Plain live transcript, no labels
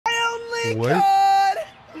only What?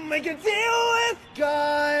 could make a deal with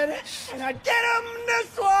God, and I get him to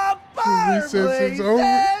swap our places.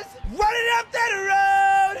 Running up that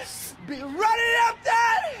road, be running up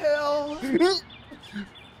that hill.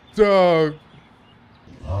 Dog.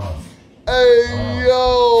 Hey,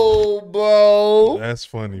 yo, bro. That's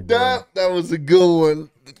funny, bro. That was a good one.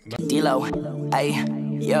 D-Lo,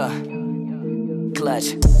 ayy, yeah.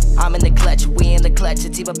 Clutch. I'm in the clutch, we in the clutch, a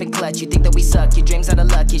team up in clutch. You think that we suck, your dreams are the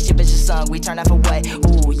luck, your ship is just sunk, we turn off away.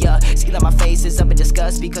 Ooh, yeah, skin on my face is up in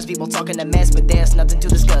disgust because people talking a mess, but there's nothing to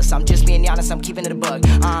discuss. I'm just being honest, I'm keeping it a bug.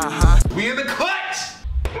 We in the clutch!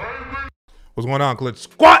 What's going on, Clutch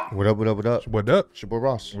Squad? What up, what up, what up? What up? It's your boy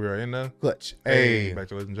Ross. We are in the Clutch. Hey, back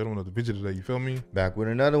to ladies and gentlemen of the video today, you feel me? Back with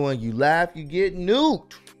another one. You laugh, you get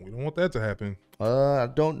nuked. We don't want that to happen. I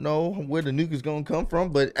don't know where the nuke is gonna come from,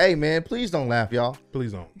 but hey, man, please don't laugh, y'all.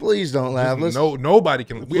 Please don't. Please don't laugh. Nobody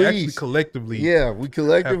can. We actually collectively. Yeah, we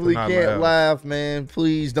collectively can't laugh. laugh, man.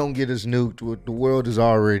 Please don't get us nuked. The world is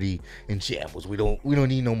already in shambles. We don't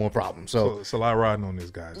need no more problems. So it's a lot riding on this,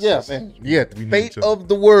 guys. Yeah, man. Yeah, the fate of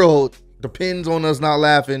the world depends on us not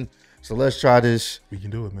laughing. So let's try this. We can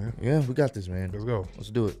do it, man. Yeah, we got this, man. Let's go. Let's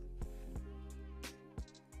do it.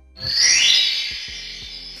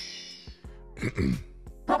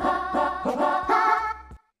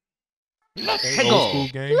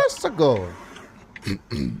 Let's go.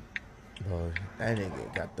 Bro, that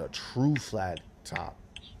nigga got the true flat top.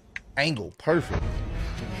 Angle perfect.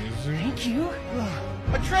 Thank you.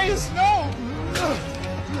 Atreus, no!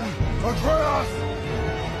 Atreus!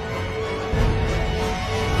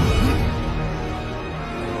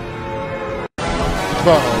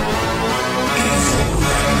 Bro.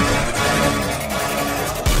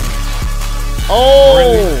 Oh!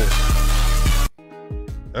 Really?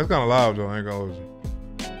 That's kind of loud, though. I ain't gonna hold you.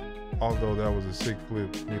 Although that was a sick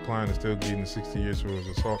flip, your client is still getting 60 years for his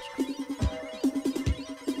assault.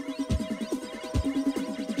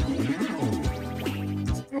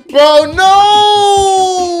 Bro,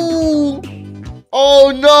 no!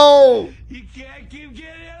 Oh no! You can't keep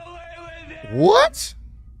getting away with it! What?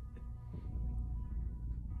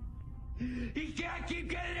 You can't keep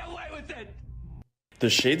getting away with it! The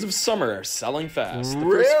shades of summer are selling fast. The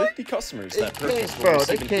Really? first 50 customers that purchase will Bro,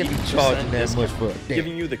 receive they an can't be 80% charging that much discount, for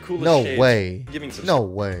giving you the coolest No shades, way. Giving No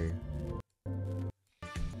way.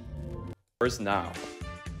 subscribers now.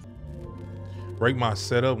 Rate my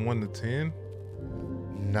setup 1 to 10.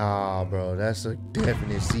 Nah, bro, that's a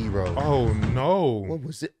definite 0. Oh no! What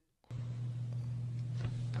was it?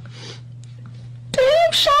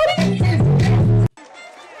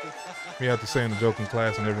 Me have to say in the joke in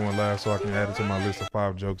class and everyone laughs, so I can add it to my list of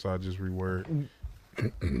 5 jokes. I just reword.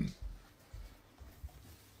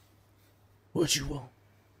 What you want?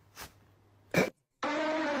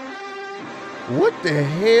 What the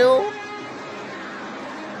hell?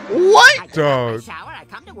 What? Dog. I shower, I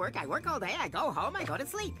come to work, I work all day, I go home, I go to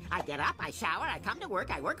sleep. I get up, I shower, I come to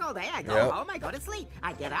work, I work all day, I go home, I go to sleep.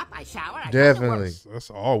 I get up, I shower, I come to work. Definitely. That's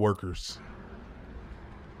all workers.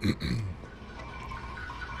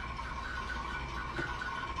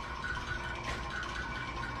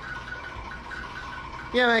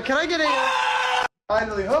 Yeah, man, can I get a...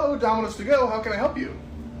 Finally, ho, Domino's to go. How can I help you?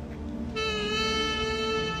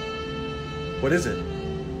 What is it? We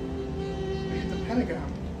hit the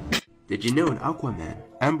Pentagon. Did you know in Aquaman,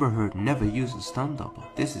 Amber Heard never used a stunt double?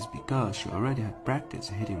 This is because she already had practice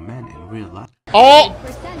hitting men in real life. Oh!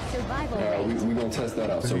 We're gonna test that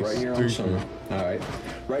out. So right here on the shoulder. Alright.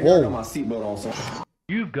 Right Whoa. here I got my seatbelt on. So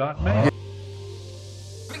You've got me.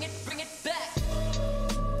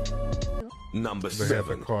 Number They have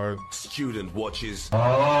the 7. card. Student watches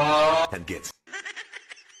and gets.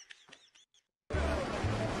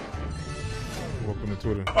 Welcome to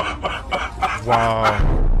Twitter. Wow.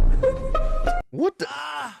 What the? If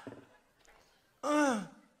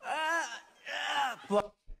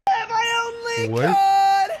I only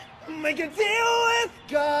could make a deal with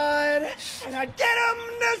God, and I get him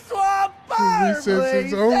to swap our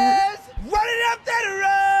places. Running up that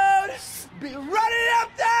road, be running up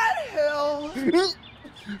that hill.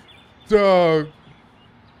 Dog.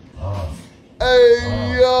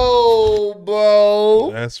 Hey, yo,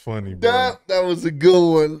 bro. That's funny, bro. That was a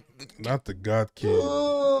good one. Not the God kid.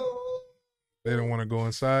 They don't want to go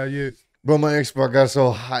inside yet. Bro, my Xbox got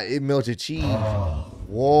so hot, it melted cheese.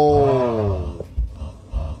 Whoa.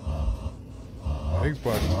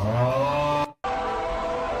 Xbox.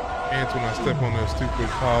 And when I step on that stupid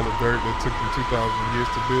pile of dirt that took them 2,000 years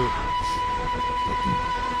to build.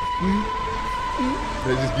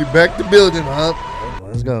 Let's just get back to building, huh?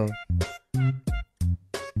 Let's go.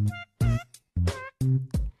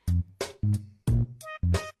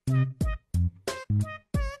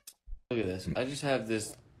 this. I just have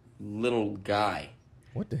this little guy.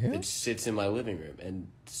 What the hell? That sits in my living room and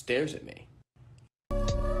stares at me.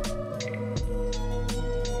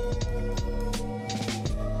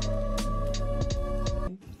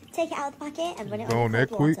 Take it out of the packet and run it Going under that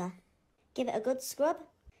cold quick? water. Give it a good scrub.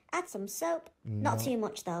 Add some soap. Not too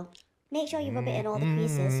much though. Make sure you rub it in all the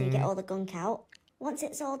creases so you get all the gunk out. Once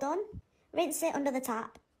it's all done, rinse it under the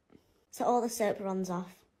tap so all the soap runs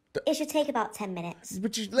off. It should take about 10 minutes.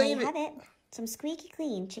 But you There you have it. Some squeaky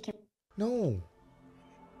clean chicken. No.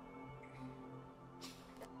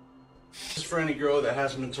 This is for any girl that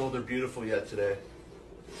hasn't been told they're beautiful yet today.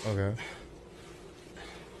 Okay.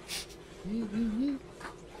 You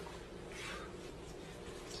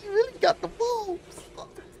really got the boobs.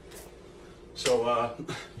 So,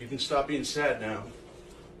 you can stop being sad now.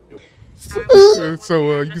 So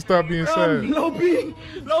you can stop being sad. Low B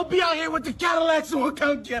out here with the Cadillac, so we'll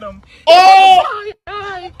come get him. Oh!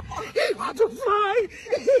 He about to fly.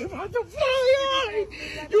 He about to fly.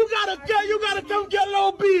 You gotta come get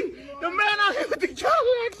Low B. The man out here with the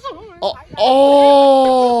Cadillac.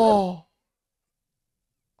 Oh!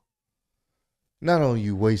 Not only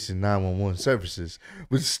you wasting 911 services,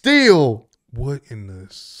 but still. What in the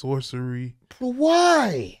sorcery? But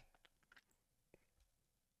why?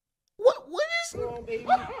 What is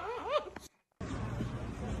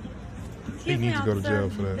He needs to go to jail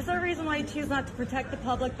for Is that. there a reason why you choose not to protect the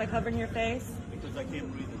public by covering your face? Because I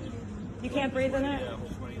can't breathe in it. You can't breathe in it? Yeah,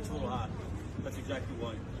 it's a little hot. That's exactly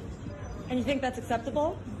why. And you think that's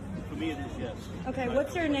acceptable? For me, it is, yes. Okay,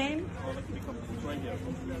 what's your name? Oh, let me come right here.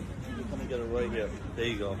 Come and get it right here. There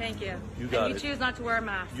you go. Thank you. You got and it. you choose not to wear a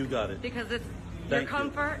mask? You got it. Because it's Thank your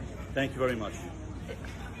comfort? you. Thank you very much.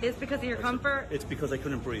 It's because of your comfort? It's because I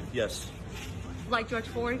couldn't breathe, yes. Like George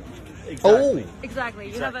Floyd? Exactly. Exactly.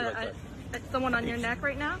 You Exactly have like someone on your neck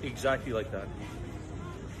right now? Exactly like that.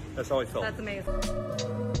 That's how I felt. That's amazing.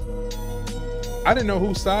 I didn't know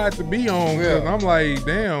whose side to be on. 'Cause I'm like,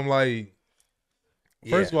 damn, like,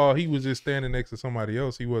 first of all, he was just standing next to somebody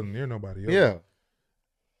else. He wasn't near nobody else. Yeah.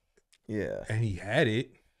 Yeah. And he had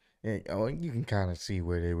it. Yeah, oh, you can kind of see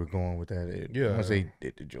where they were going with that. Yeah. Once they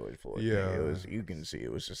did the George Floyd thing, Yeah. it was, you can see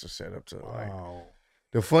it was just a setup to like. Wow.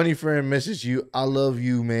 The funny friend messaged you, "I love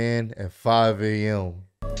you, man," at 5 a.m.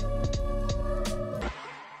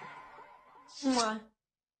 Mwah.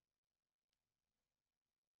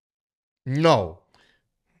 No.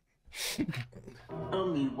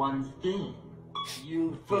 Only one thing.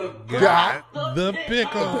 You Got the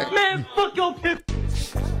pickle. Man, fuck your pickle.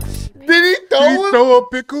 Did he throw a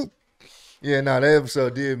pickle? Yeah, nah, that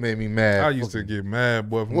episode did make me mad. I used to get mad,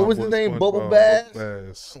 boy. What was his name? Bubble Bass?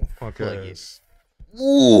 Bass. Punk Fuck ass.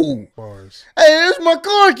 Ooh. Bars. Hey, there's my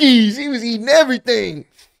car keys. He was eating everything.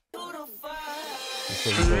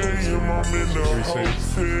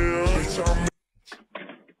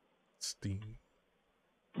 Steam.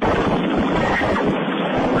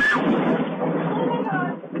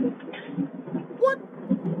 What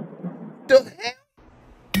the hell?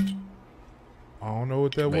 I don't know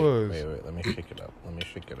what that was. Wait, let me shake it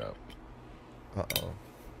up. Uh-oh.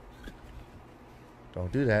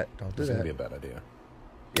 Don't do that. Don't do This is that. gonna be a bad idea.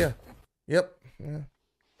 Yeah. Yep. Yeah.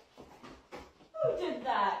 Who did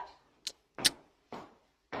that?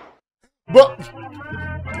 But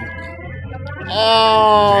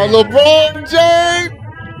LeBron James.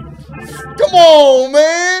 Come on,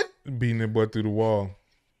 man. Beating that boy through the wall.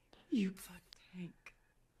 You tank.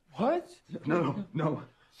 What? No.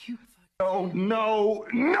 You no.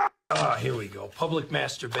 Ah, here we go. Public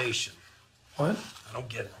masturbation. What? I don't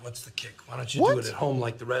get it. What's the kick? Why don't you What? do it at home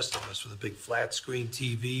like the rest of us with a big flat screen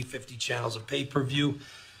TV, 50 channels of pay-per-view,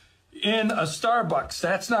 in a Starbucks?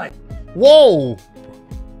 That's nice. Whoa.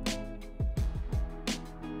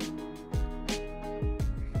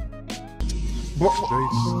 You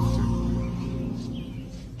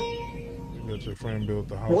got your friend built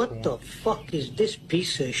the house. What the fuck is this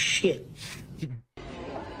piece of shit?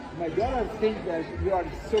 My daughter thinks that you are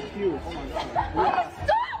so cute.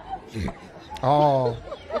 Oh.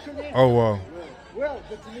 What's your name? Oh, wow. Well,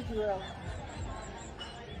 good to meet you,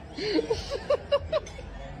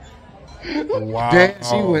 Well. Wow. Damn,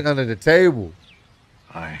 she went under the table.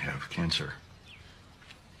 I have cancer.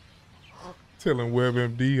 Telling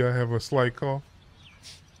WebMD I have a slight cough.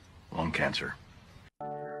 Lung cancer.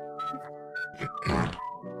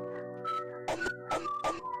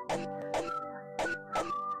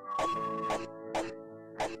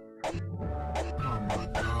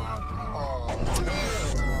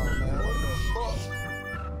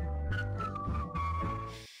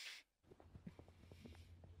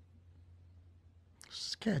 What's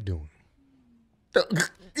this cat doing?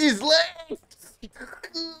 His legs.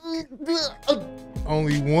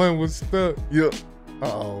 Only one was stuck. Yep.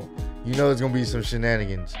 Uh-oh. You know it's gonna be some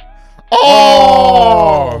shenanigans.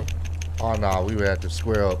 Oh! Oh no, we would have to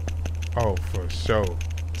square up. Oh, for sure.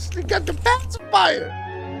 They got the pacifier.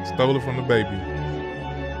 Stole it from the baby.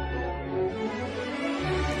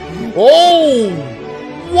 Oh!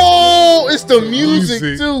 Whoa! It's the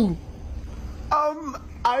music too.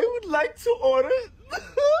 I would like to order.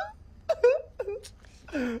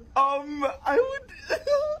 I would.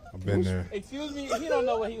 I've been there. Excuse me, he don't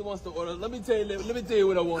know what he wants to order. Let me tell you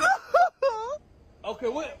what I want. Okay,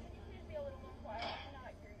 what?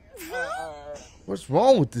 What's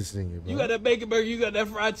wrong with this thing, bro? You got that bacon burger, you got that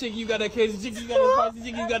fried chicken, you got that Cajun chicken, you got that spicy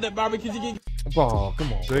chicken, you got that barbecue chicken. Oh,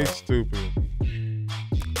 come on. They stupid.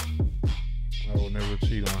 I will never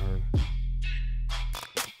cheat on her.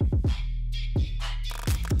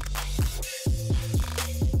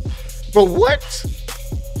 But what?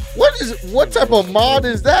 What type of mod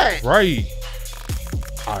is that? Right.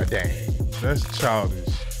 Oh, dang. That's childish.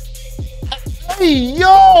 Hey,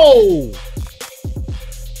 yo!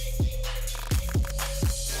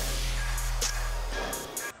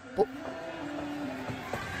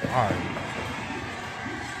 Alright.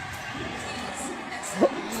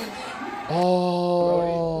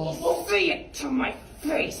 Oh. Say it to my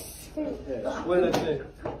face. What did I say?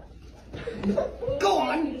 Go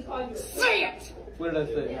on, say it. What did I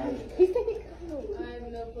say?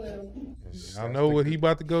 I know what he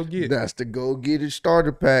about to go get. That's the go get it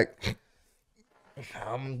starter pack.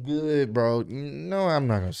 I'm good, bro. No, I'm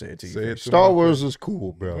not gonna say it to you. Say it to Star Wars is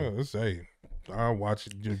cool, bro. Yeah, let's say. I'll watch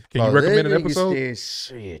it. Can you recommend an episode?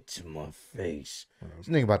 Say it to my face. This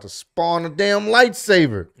nigga about to spawn a damn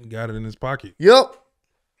lightsaber. He got it in his pocket. Yep.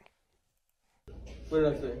 What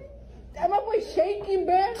did I say? That my boy shaking,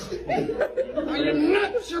 man. I am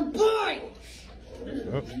not your boy.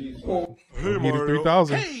 Oh. Hey, get it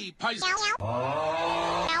 3,000. Hey,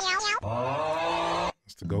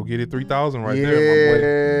 It's the go get it 3,000 right there, my boy.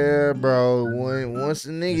 Yeah, bro. Once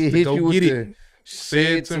the nigga hit you with the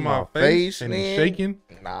say it to my face and he's shaking.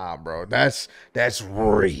 Nah, bro. That's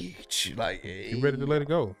rage. Like, You ready to let it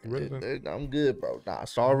go? You ready to... I'm good, bro. Nah,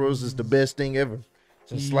 Star Wars is the best thing ever.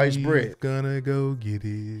 Since sliced bread. Gonna go get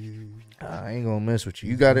it. I ain't gonna mess with you.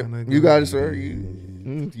 You got it. You got it, sir.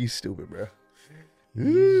 You stupid, bro.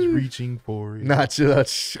 He's reaching for it. Not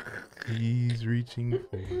just. He's reaching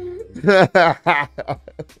for it.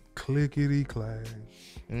 Clickety clack.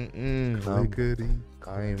 Clickety.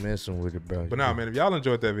 I ain't messing with it, bro. But nah, man, if y'all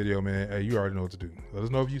enjoyed that video, man, hey, you already know what to do. Let us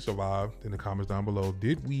know if you survived in the comments down below.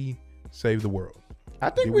 Did we save the world? I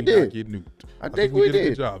think we did. Get nuked? I think we did a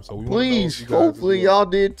good job. So we please, hopefully y'all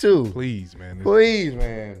did too. Please, man. Please,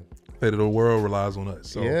 man. The world relies on us.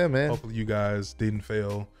 So yeah, man. Hopefully you guys didn't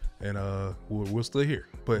fail, and we're still here.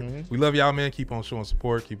 But we love y'all, man. Keep on showing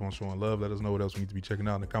support. Keep on showing love. Let us know what else we need to be checking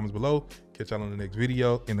out in the comments below. Catch y'all on the next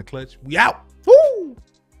video. In the clutch, we out. Woo!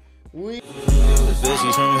 The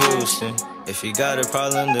bitch from Houston. If you got a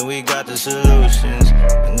problem, then we got the solutions.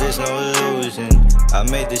 And there's no illusion. I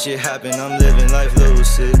made this shit happen, I'm living life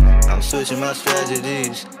lucid. I'm switching my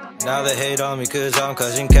strategies. Now they hate on me cause I'm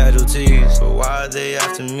causing casualties. But why are they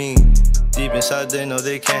after me? Deep inside they know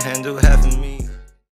they can't handle half of me.